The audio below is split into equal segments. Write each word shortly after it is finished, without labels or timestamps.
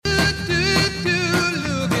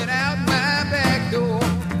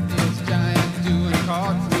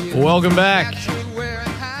Welcome back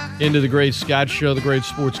into the Great Scott Show, the Great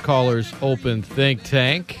Sports Callers Open Think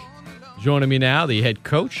Tank. Joining me now, the head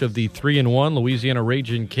coach of the 3-1 Louisiana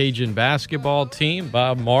Ragin Cajun basketball team,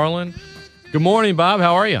 Bob Marlin. Good morning, Bob.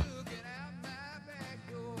 How are you?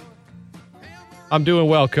 I'm doing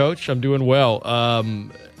well, Coach. I'm doing well.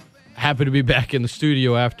 Happy to be back in the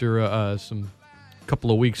studio after some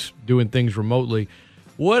couple of weeks doing things remotely.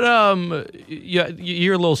 What you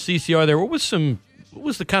hear a little CCR there. What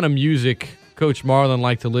was the kind of music Coach Marlin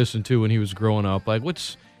liked to listen to when he was growing up? Like,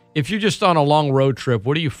 if you're just on a long road trip,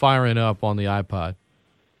 what are you firing up on the iPod?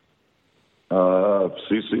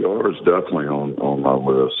 CCR is definitely on my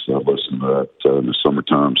list. I listen to that in the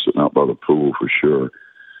summertime, sitting out by the pool for sure.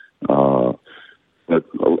 A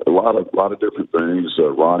lot of different things.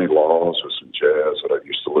 Ronnie Laws was some jazz that I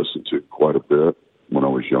used to listen to quite a bit when I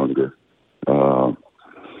was younger.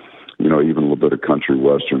 Even a little bit of country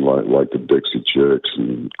western, like the Dixie Chicks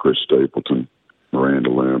and Chris Stapleton,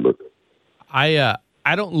 Miranda Lambert. I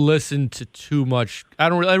don't listen to too much. I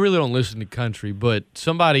really don't listen to country. But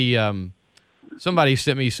somebody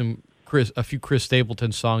sent me a few Chris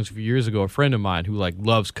Stapleton songs a few years ago. A friend of mine who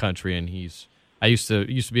loves country, and I used to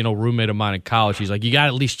be an old roommate of mine in college. He's like, you got to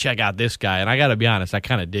at least check out this guy. And I got to be honest, I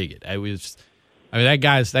kind of dig it. That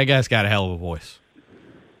guy's got a hell of a voice.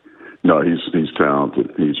 No, he's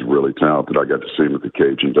talented. He's really talented. I got to see him at the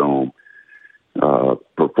Cajun Dome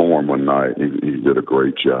perform one night. He did a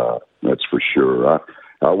great job. That's for sure.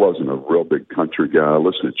 I wasn't a real big country guy. I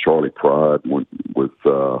listened to Charlie Pride with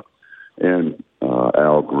Al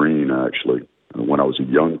Green, actually, when I was a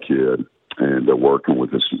young kid, and working with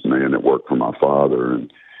this man that worked for my father.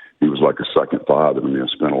 And he was like a second father to me. I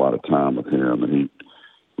spent a lot of time with him, and he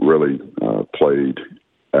really played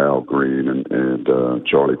Al Green and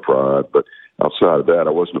Charlie Pride. But outside of that,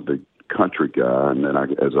 I wasn't a big country guy. And then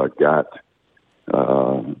as I got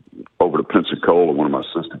over to Pensacola, one of my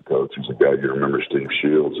assistant coaches, a guy you remember, Steve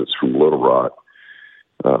Shields, it's from Little Rock,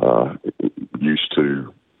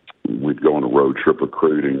 we'd go on a road trip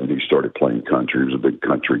recruiting, and he started playing country. He was a big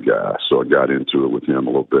country guy. So I got into it with him a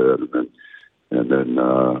little bit. And then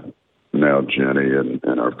now Jenny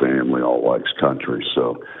and our family all likes country.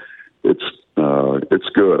 So it's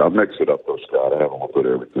good. I mix it up, though, Scott. I have a little bit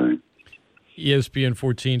of everything.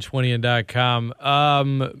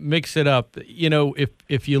 ESPN1420.com. Mix it up.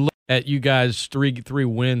 If you look at you guys three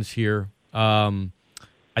wins here,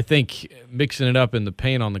 I think mixing it up in the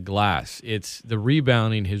paint on the glass, the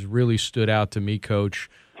rebounding has really stood out to me,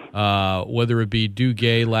 Coach. Whether it be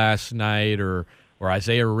Duguay last night or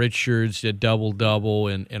Isaiah Richards a double-double,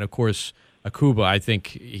 and of course Akuba. I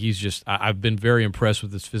think I've been very impressed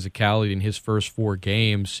with his physicality in his first 4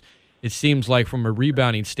 games. It seems like from a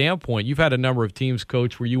rebounding standpoint, you've had a number of teams,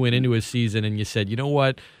 Coach, where you went into a season and you said, you know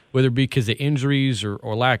what, whether it be because of injuries or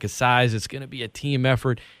lack of size, it's going to be a team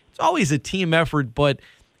effort. It's always a team effort, but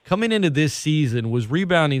coming into this season, was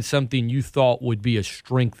rebounding something you thought would be a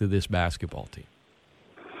strength of this basketball team?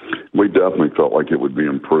 We definitely felt like it would be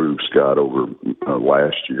improved, Scott, over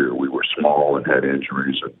last year. We were small and had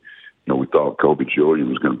injuries, and we thought Kobe Julian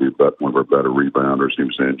was going to be one of our better rebounders. He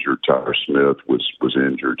was injured. Tyler Smith was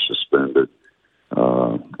injured, suspended.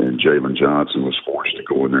 And Jalen Johnson was forced to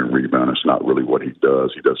go in there and rebound. It's not really what he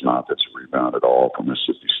does. He does not offensive rebound at all from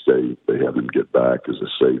Mississippi State. They have him get back as a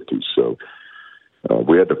safety. So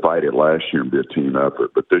we had to fight it last year and be a team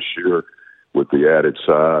effort. But this year, with the added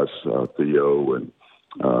size, Theo and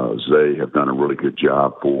Zay have done a really good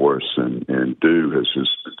job for us. And Dew has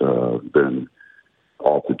just been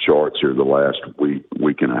off the charts here the last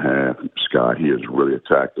week and a half. Scott, he has really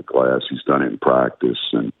attacked the glass. He's done it in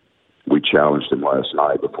practice, and we challenged him last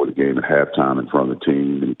night before the game at halftime in front of the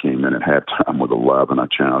team, and he came in at halftime with 11. I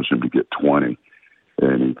challenged him to get 20,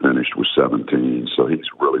 and he finished with 17. So he's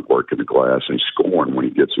really working the glass, and he's scoring when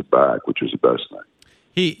he gets it back, which is the best thing.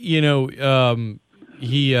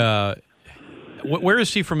 Where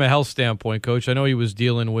is he from a health standpoint, Coach? I know he was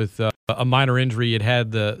dealing with a minor injury. He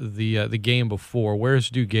had the game before. Where is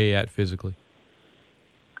Duguay at physically?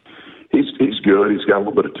 He's good. He's got a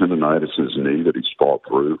little bit of tendonitis in his knee that he's fought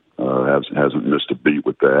through. Hasn't missed a beat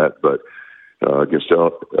with that. But against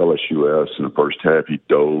LSUS in the first half, he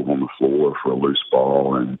dove on the floor for a loose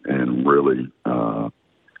ball and really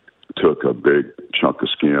took a big chunk of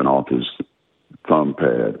skin off his thumb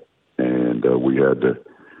pad. And we had to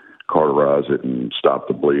cauterize it and stop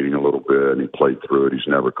the bleeding a little bit. And he played through it. He's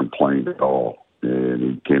never complained at all. And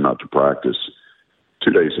he came out to practice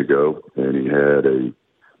 2 days ago, and he had a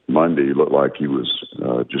Monday. He looked like he was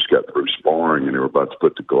just got through sparring, and they were about to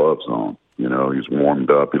put the gloves on. You know, he was warmed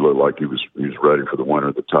up. He looked like he was ready for the winner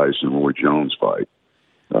of the Tyson Roy Jones fight.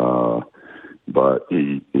 but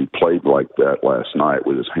he played like that last night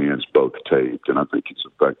with his hands both taped, and I think it's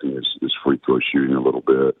affecting his free throw shooting a little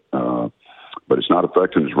bit. But it's not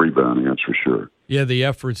affecting his rebounding, that's for sure. Yeah, the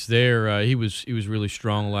efforts there. He was really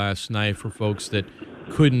strong last night. For folks that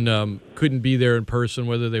couldn't be there in person,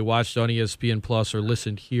 whether they watched on ESPN Plus or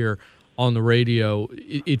listened here on the radio,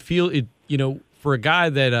 for a guy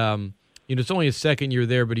that it's only his second year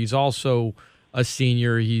there, but he's also a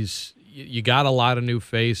senior. You got a lot of new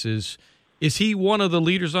faces. Is he one of the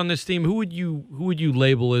leaders on this team? Who would you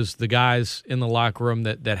label as the guys in the locker room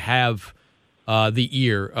that have the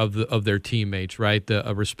ear of their teammates, right?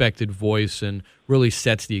 A respected voice, and really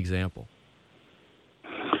sets the example.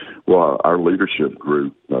 Well, our leadership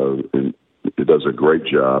group it does a great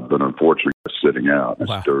job, but unfortunately, it's sitting out.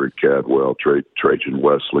 Wow. It's Dury Cadwell, Trajan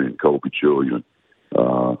Wesley, and Kobe Julian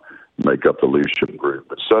make up the leadership group.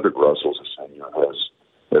 But Cedric Russell's a senior,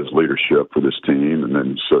 has leadership for this team, and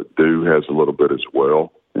then Dew has a little bit as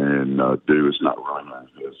well. And Dew is not running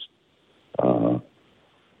his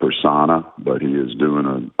persona, but he is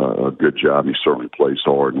doing a good job. He certainly plays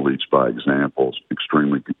hard and leads by example.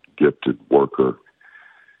 Extremely gifted worker.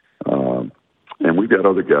 And we've got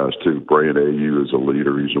other guys too. Brand AU is a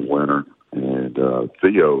leader. He's a winner. And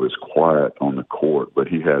Theo is quiet on the court, but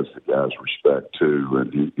he has the guys' respect too,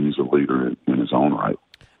 and he's a leader in his own right.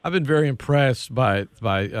 I've been very impressed by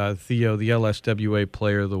Theo, the LSWA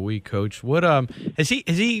Player of the Week, Coach. What has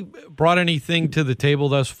he brought anything to the table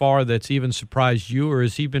thus far that's even surprised you, or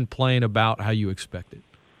has he been playing about how you expected?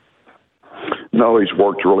 No, he's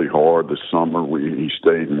worked really hard this summer. He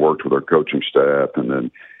stayed and worked with our coaching staff, and then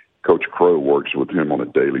Coach Crow works with him on a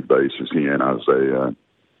daily basis. He and Isaiah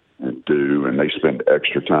and Dew, and they spend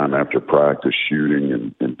extra time after practice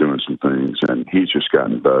shooting and doing some things, and he's just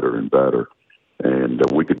gotten better and better. And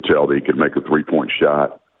we could tell that he could make a three-point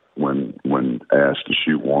shot when asked to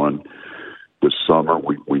shoot one. This summer,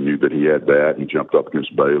 we knew that he had that. He jumped up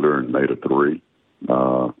against Baylor and made a three,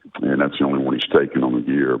 and that's the only one he's taken on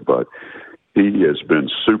the year. But he has been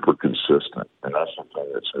super consistent, and that's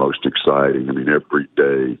something that's most exciting. I mean, every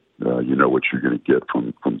day you know what you're going to get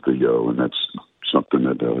from Theo, and that's something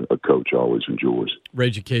that a coach always enjoys.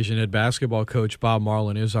 Ragin Cajun head basketball coach Bob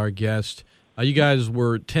Marlin is our guest. You guys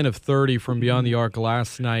were 10 of 30 from beyond the arc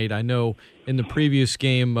last night. I know in the previous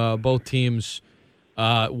game both teams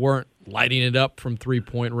weren't lighting it up from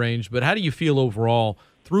three-point range, but how do you feel overall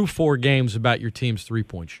through 4 games about your team's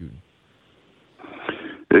three-point shooting?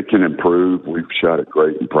 It can improve. We've shot it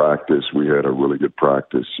great in practice. We had a really good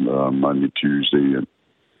practice Monday, Tuesday, and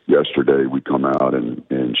yesterday we come out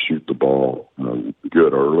and shoot the ball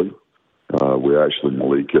good early. We actually,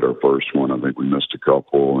 Malik hit our first one. I think we missed a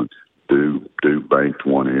couple, and Dew banked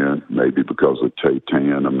one in, maybe because of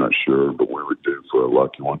Tay-Tan, I'm not sure, but we were due for a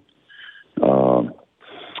lucky one.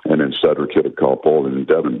 And then Cedric hit a couple, and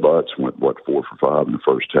Devin Butts went, 4 for 5 in the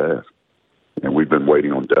first half. And we've been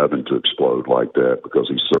waiting on Devin to explode like that because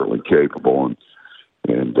he's certainly capable,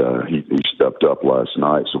 and he stepped up last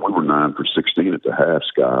night. So we were 9 for 16 at the half,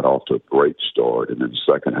 Scott, off to a great start. And in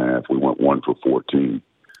the second half, we went 1 for 14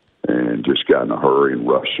 and just got in a hurry and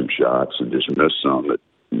rushed some shots and just missed some that,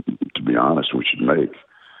 to be honest, we should make.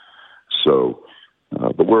 So,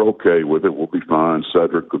 but we're okay with it. We'll be fine.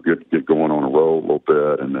 Cedric will get going on a roll a little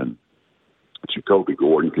bit, and then Jacoby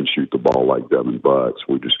Gordon can shoot the ball like Devin Butts.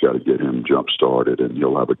 We just got to get him jump-started, and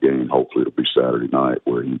he'll have a game. Hopefully it'll be Saturday night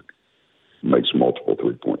where he makes multiple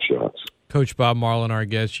three-point shots. Coach Bob Marlin, our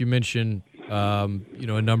guest, you mentioned a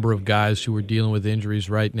number of guys who are dealing with injuries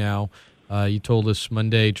right now. You told us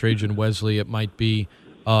Monday, Trajan Wesley, it might be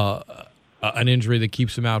an injury that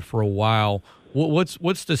keeps him out for a while.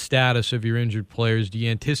 What's the status of your injured players? Do you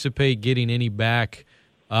anticipate getting any back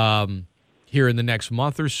here in the next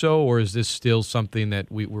month or so, or is this still something that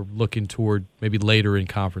we're looking toward maybe later in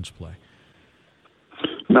conference play?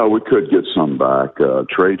 No, we could get some back.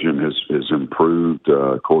 Trajan has improved,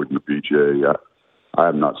 according to BJ. I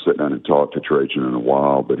have not sat down and talked to Trajan in a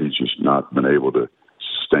while, but he's just not been able to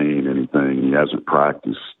sustain anything. He hasn't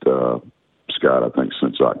practiced, Scott, I think,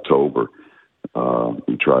 since October.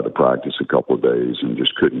 He tried to practice a couple of days and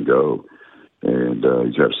just couldn't go. And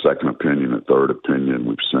he's had a second opinion, a third opinion.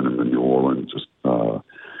 We've sent him to New Orleans, or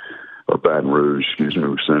Baton Rouge, We've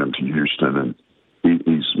sent him to Houston, and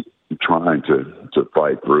he's trying to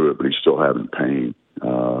fight through it, but he's still having pain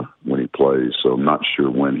when he plays. So I'm not sure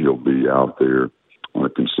when he'll be out there on a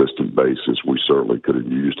consistent basis. We certainly could have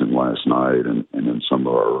used him last night and in some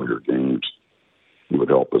of our earlier games. He would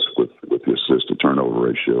help us with the assist-to-turnover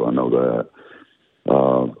ratio. I know that.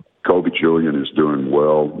 Kobe Julian is doing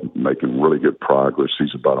well, making really good progress.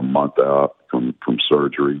 He's about a month out from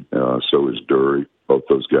surgery. So is Dury. Both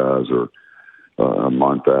those guys are a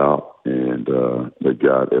month out, and they've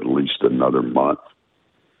got at least another month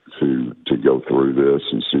to go through this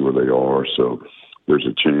and see where they are. So there's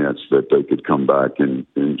a chance that they could come back in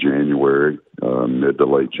January, mid to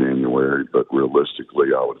late January. But realistically,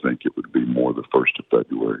 I would think it would be more the 1st of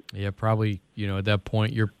February. Yeah, probably, at that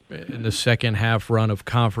point, you're in the second half run of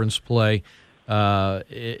conference play.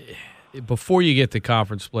 Before you get to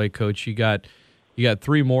conference play, Coach, you got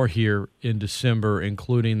 3 more here in December,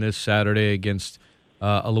 including this Saturday against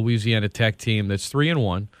a Louisiana Tech team that's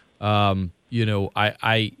 3-1.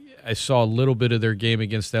 I saw a little bit of their game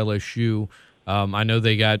against LSU. I know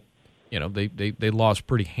they got, they lost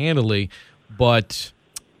pretty handily, but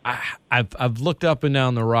I've looked up and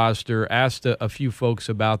down the roster, asked a few folks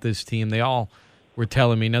about this team. They all were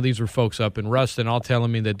telling me, now these were folks up in Ruston, all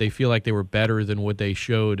telling me that they feel like they were better than what they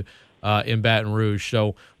showed in Baton Rouge.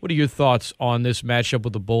 So what are your thoughts on this matchup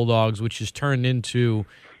with the Bulldogs, which has turned into,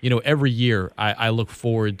 every year I look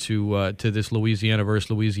forward to this Louisiana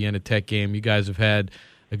versus Louisiana Tech game. You guys have had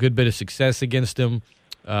a good bit of success against them.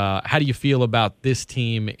 How do you feel about this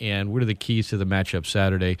team, and what are the keys to the matchup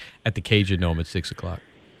Saturday at the Cajun Dome at 6 o'clock?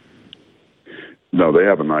 No, they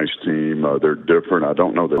have a nice team. They're different. I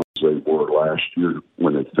don't know that they were last year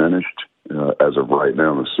when they finished as of right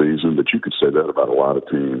now in the season, but you could say that about a lot of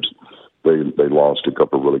teams. They lost a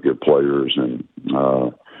couple of really good players, and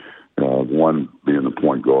one being the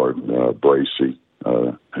point guard, Bracey,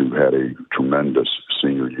 who had a tremendous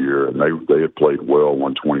senior year, and they had played well,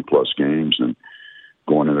 won 20-plus games, and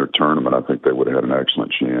going in their tournament, I think they would have had an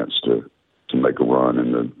excellent chance to make a run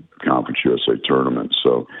in the Conference USA tournament.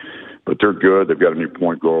 So, but they're good. They've got a new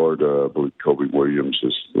point guard. I believe Kobe Williams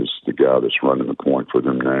is the guy that's running the point for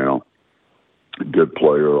them now. A good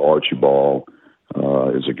player. Archie Ball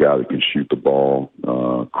is a guy that can shoot the ball.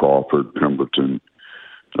 Crawford, Pemberton,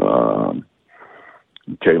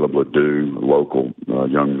 Caleb Ledoux, a local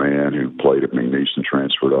young man who played at McNeese and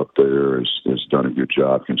transferred up there, has done a good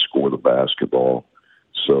job, can score the basketball.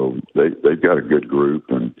 So they've got a good group,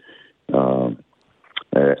 and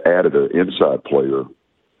added an inside player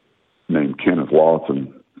named Kenneth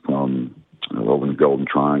Lawson from over in the Golden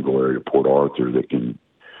Triangle area, Port Arthur, that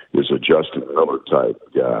is a Justin Miller type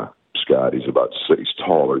guy. Scott, he's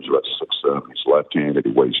taller, he's about 6'7". He's left-handed,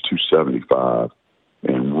 he weighs 275,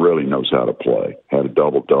 and really knows how to play. Had a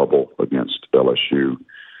double-double against LSU.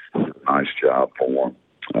 Nice job for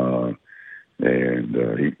him. And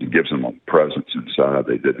he gives them a presence inside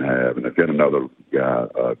they didn't have. And they've got another guy,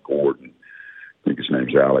 Gordon. I think his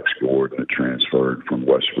name's Alex Gordon, that transferred from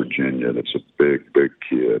West Virginia. That's a big, big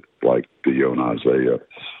kid, like Theo and Isaiah,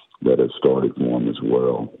 that has started for them as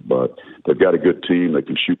well. But they've got a good team. They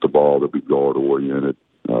can shoot the ball. They'll be guard-oriented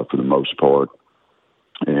for the most part.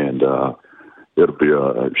 And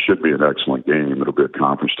it should be an excellent game. It'll be a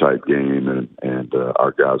conference-type game, and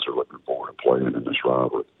our guys are looking forward to playing in this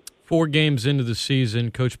rivalry. 4 games into the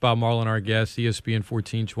season, Coach Bob Marlin, our guest, ESPN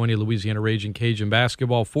 1420, Louisiana Ragin Cajun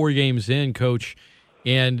basketball. 4 games in, Coach,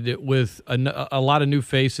 and with a lot of new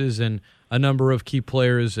faces and a number of key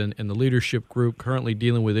players and the leadership group currently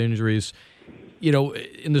dealing with injuries.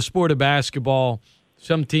 In the sport of basketball,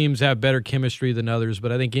 some teams have better chemistry than others,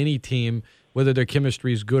 but I think any team, whether their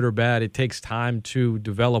chemistry is good or bad, it takes time to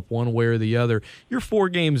develop one way or the other. You're 4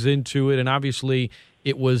 games into it, and obviously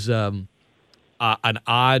it was an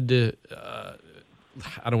odd,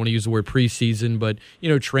 I don't want to use the word preseason, but,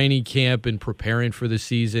 training camp and preparing for the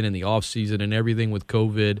season and the off season and everything with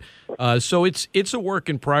COVID. So it's a work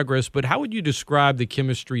in progress, but how would you describe the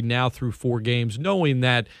chemistry now through 4 games, knowing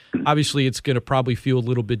that obviously it's going to probably feel a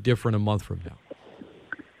little bit different a month from now?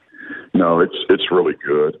 No, it's really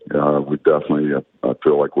good. We definitely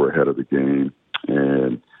feel like we're ahead of the game.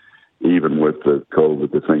 And even with the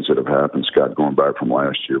COVID, the things that have happened, Scott, going back from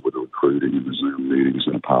last year with the recruiting and the Zoom meetings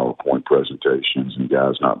and the PowerPoint presentations and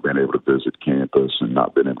guys not being able to visit campus and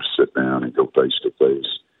not being able to sit down and go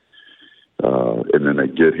face-to-face. And then they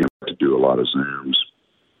get him to do a lot of Zooms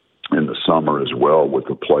in the summer as well with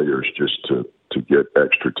the players just to get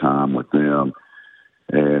extra time with them.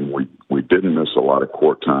 And we didn't miss a lot of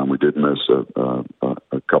court time. We did miss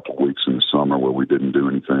a couple of weeks in the summer where we didn't do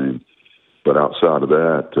anything. But outside of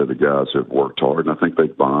that, the guys have worked hard, and I think they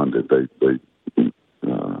bonded. They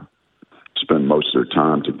spend most of their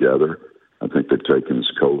time together. I think they've taken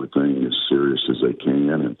this COVID thing as serious as they can.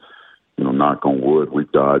 And, knock on wood,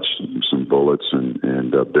 we've dodged some bullets and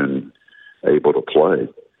been able to play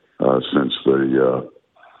since the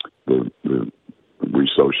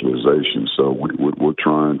resocialization. So we're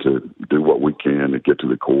trying to do what we can to get to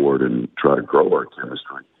the court and try to grow our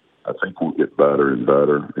chemistry. I think we'll get better and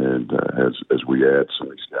better, and as we add some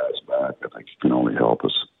of these guys back, I think it can only help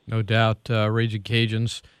us. No doubt. Ragin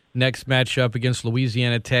Cajuns next matchup against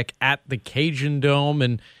Louisiana Tech at the Cajun Dome,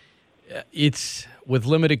 and it's with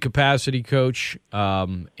limited capacity, Coach,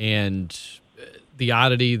 and the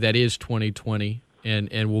oddity that is 2020,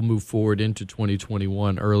 and we'll move forward into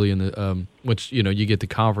 2021 early in the which you get the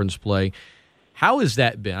conference play. How has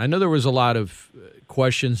that been? I know there was a lot of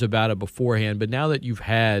questions about it beforehand, but now that you've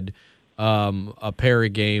had a pair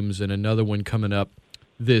of games and another one coming up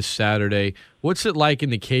this Saturday, what's it like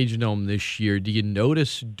in the Cajun Dome this year? Do you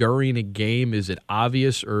notice during a game, is it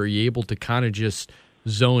obvious, or are you able to kind of just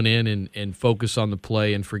zone in and focus on the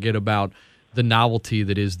play and forget about the novelty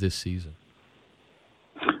that is this season?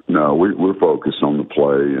 No, we're focused on the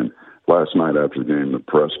play. And last night after the game, the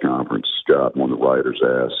press conference, Scott, one of the writers,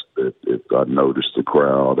 asked if I noticed the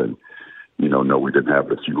crowd. And, no, we didn't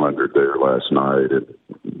have a few hundred there last night.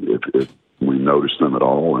 If we noticed them at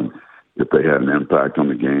all, and if they had an impact on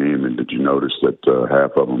the game, and did you notice that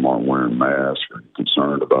half of them aren't wearing masks, or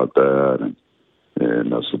concerned about that?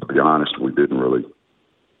 And so to be honest, we didn't really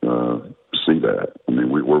see that. I mean,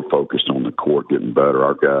 we're focused on the court getting better.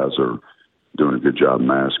 Our guys are doing a good job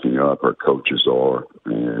masking up. Our coaches are.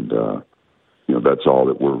 And, that's all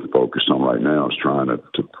that we're focused on right now, is trying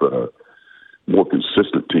to put a more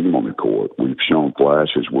consistent team on the court. We've shown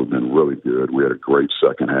flashes. We've been really good. We had a great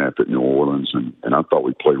second half at New Orleans, and I thought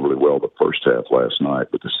we played really well the first half last night.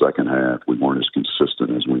 But the second half, we weren't as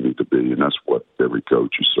consistent as we need to be, and that's what every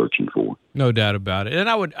coach is searching for. No doubt about it. And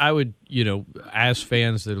I would ask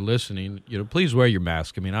fans that are listening, please wear your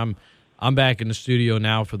mask. I mean, I'm back in the studio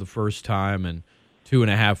now for the first time in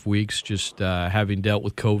 2.5 weeks, just having dealt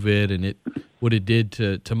with COVID and what it did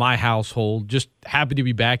to my household. Just happy to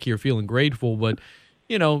be back here, feeling grateful, but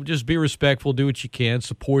just be respectful, do what you can,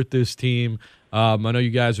 support this team. I know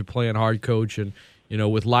you guys are playing hard, Coach, and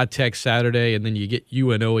with La Tech Saturday, and then you get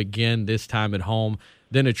UNO again, this time at home,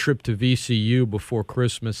 then a trip to VCU before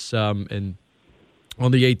Christmas and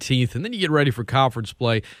on the 18th, and then you get ready for conference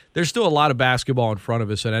play. There's still a lot of basketball in front of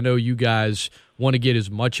us, and I know you guys want to get as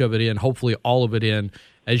much of it in, hopefully all of it in,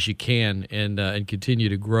 as you can, and continue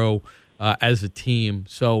to grow as a team.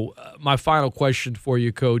 So my final question for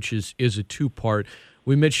you, Coach, is a two-part.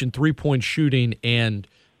 We mentioned three-point shooting and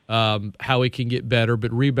how it can get better,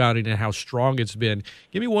 but rebounding and how strong it's been.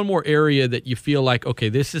 Give me one more area that you feel like, okay,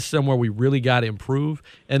 this is somewhere we really got to improve,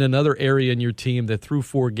 and another area in your team that through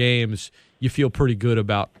 4 games you feel pretty good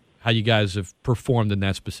about how you guys have performed in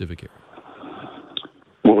that specific area.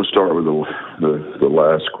 Well, we'll start with the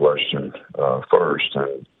last question first.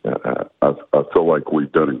 And I feel like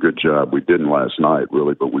we've done a good job. We didn't last night,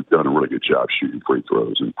 really, but we've done a really good job shooting free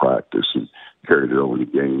throws in practice and carried it over the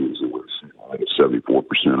games. It was like 74%,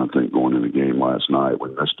 I think, going in the game last night. We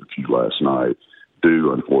missed a few last night.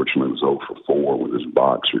 Dew, unfortunately, was 0 for 4 with his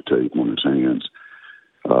boxer tape on his hands.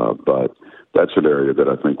 But that's an area that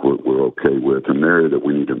I think we're okay with. An area that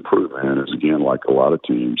we need to improve in is, again, like a lot of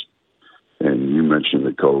teams, and you mentioned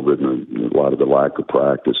the COVID and a lot of the lack of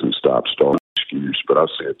practice and stop-start excuse, but I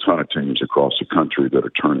see a ton of teams across the country that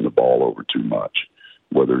are turning the ball over too much,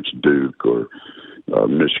 whether it's Duke or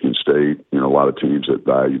Michigan State. A lot of teams that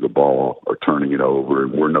value the ball are turning it over,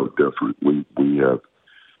 and we're no different. We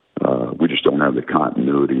just don't have the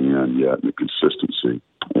continuity in yet and the consistency,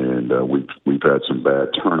 and we've had some bad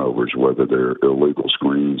turnovers, whether they're illegal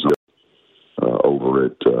screens. Over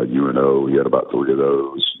at UNO, we had about 3 of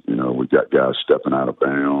those. We've got guys stepping out of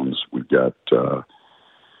bounds. We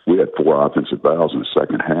had 4 offensive fouls in the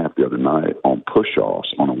second half the other night on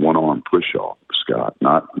push-offs, on a one-arm push-off, Scott,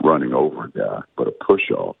 not running over a guy, but a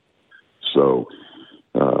push-off. So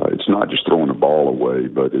it's not just throwing the ball away,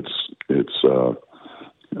 but it's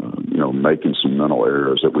making some mental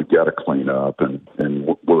errors that we've got to clean up, and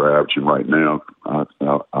we're averaging right now,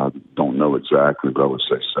 I don't know exactly, but I would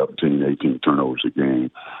say 17, 18 turnovers a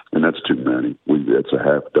game, and that's too many. It's a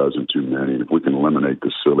half dozen too many. And if we can eliminate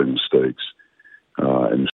the silly mistakes,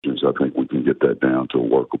 and I think we can get that down to a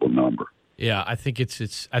workable number. Yeah, I think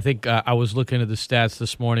I was looking at the stats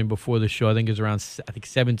this morning before the show. I think it's around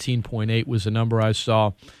 17.8 was the number I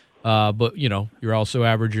saw. But you're also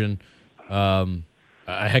averaging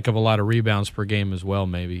a heck of a lot of rebounds per game as well,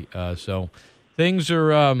 maybe. So things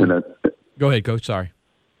are. Go ahead, Coach. Sorry.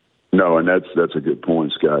 No, and that's a good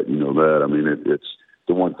point, Scott. You know that. I mean, it's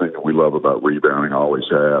the one thing that we love about rebounding. Always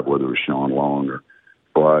have, whether it's Sean Long or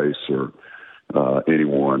Bryce or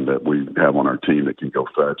anyone that we have on our team that can go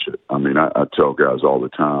fetch it. I mean, I tell guys all the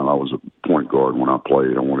time, I was a point guard when I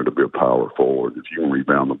played. I wanted to be a power forward. If you can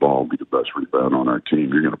rebound the ball, be the best rebounder on our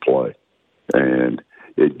team, you're going to play. And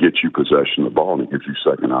it gets you possession of the ball and it gives you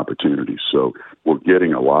second opportunities. So we're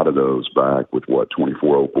getting a lot of those back with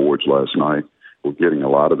 24 boards last night. we're getting a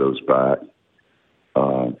lot of those back,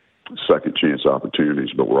 second chance opportunities,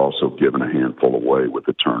 but we're also giving a handful away with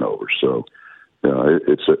the turnovers. So,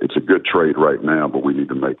 it's a good trade right now, but we need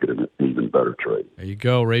to make it an even better trade. There you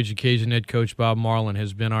go. Ragin Cajun head coach Bob Marlin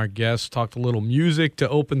has been our guest. Talked a little music to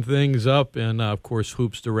open things up, and, of course,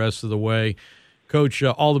 hoops the rest of the way. Coach,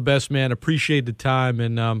 all the best, man. Appreciate the time,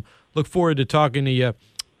 and look forward to talking to you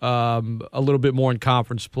a little bit more in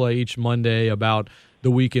conference play each Monday about the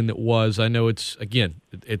weekend that was. I know it's going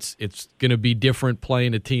to be different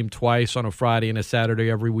playing a team twice on a Friday and a Saturday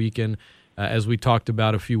every weekend. As we talked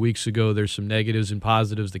about a few weeks ago, there's some negatives and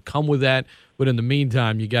positives that come with that. But in the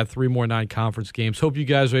meantime, you got 3 more non-conference games. Hope you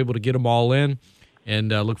guys are able to get them all in, and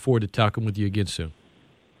look forward to talking with you again soon.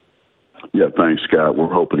 Yeah, thanks, Scott.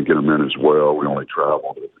 We're hoping to get them in as well. We only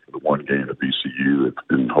traveled for the one game at VCU,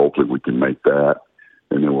 and hopefully we can make that.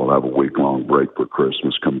 And then we'll have a week-long break for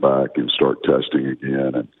Christmas, come back and start testing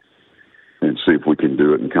again and see if we can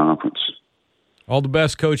do it in conference. All the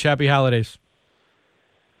best, Coach. Happy holidays.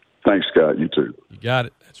 Thanks, Scott. You too. You got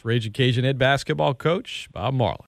it. That's Ragin Cajun head basketball coach Bob Marlin.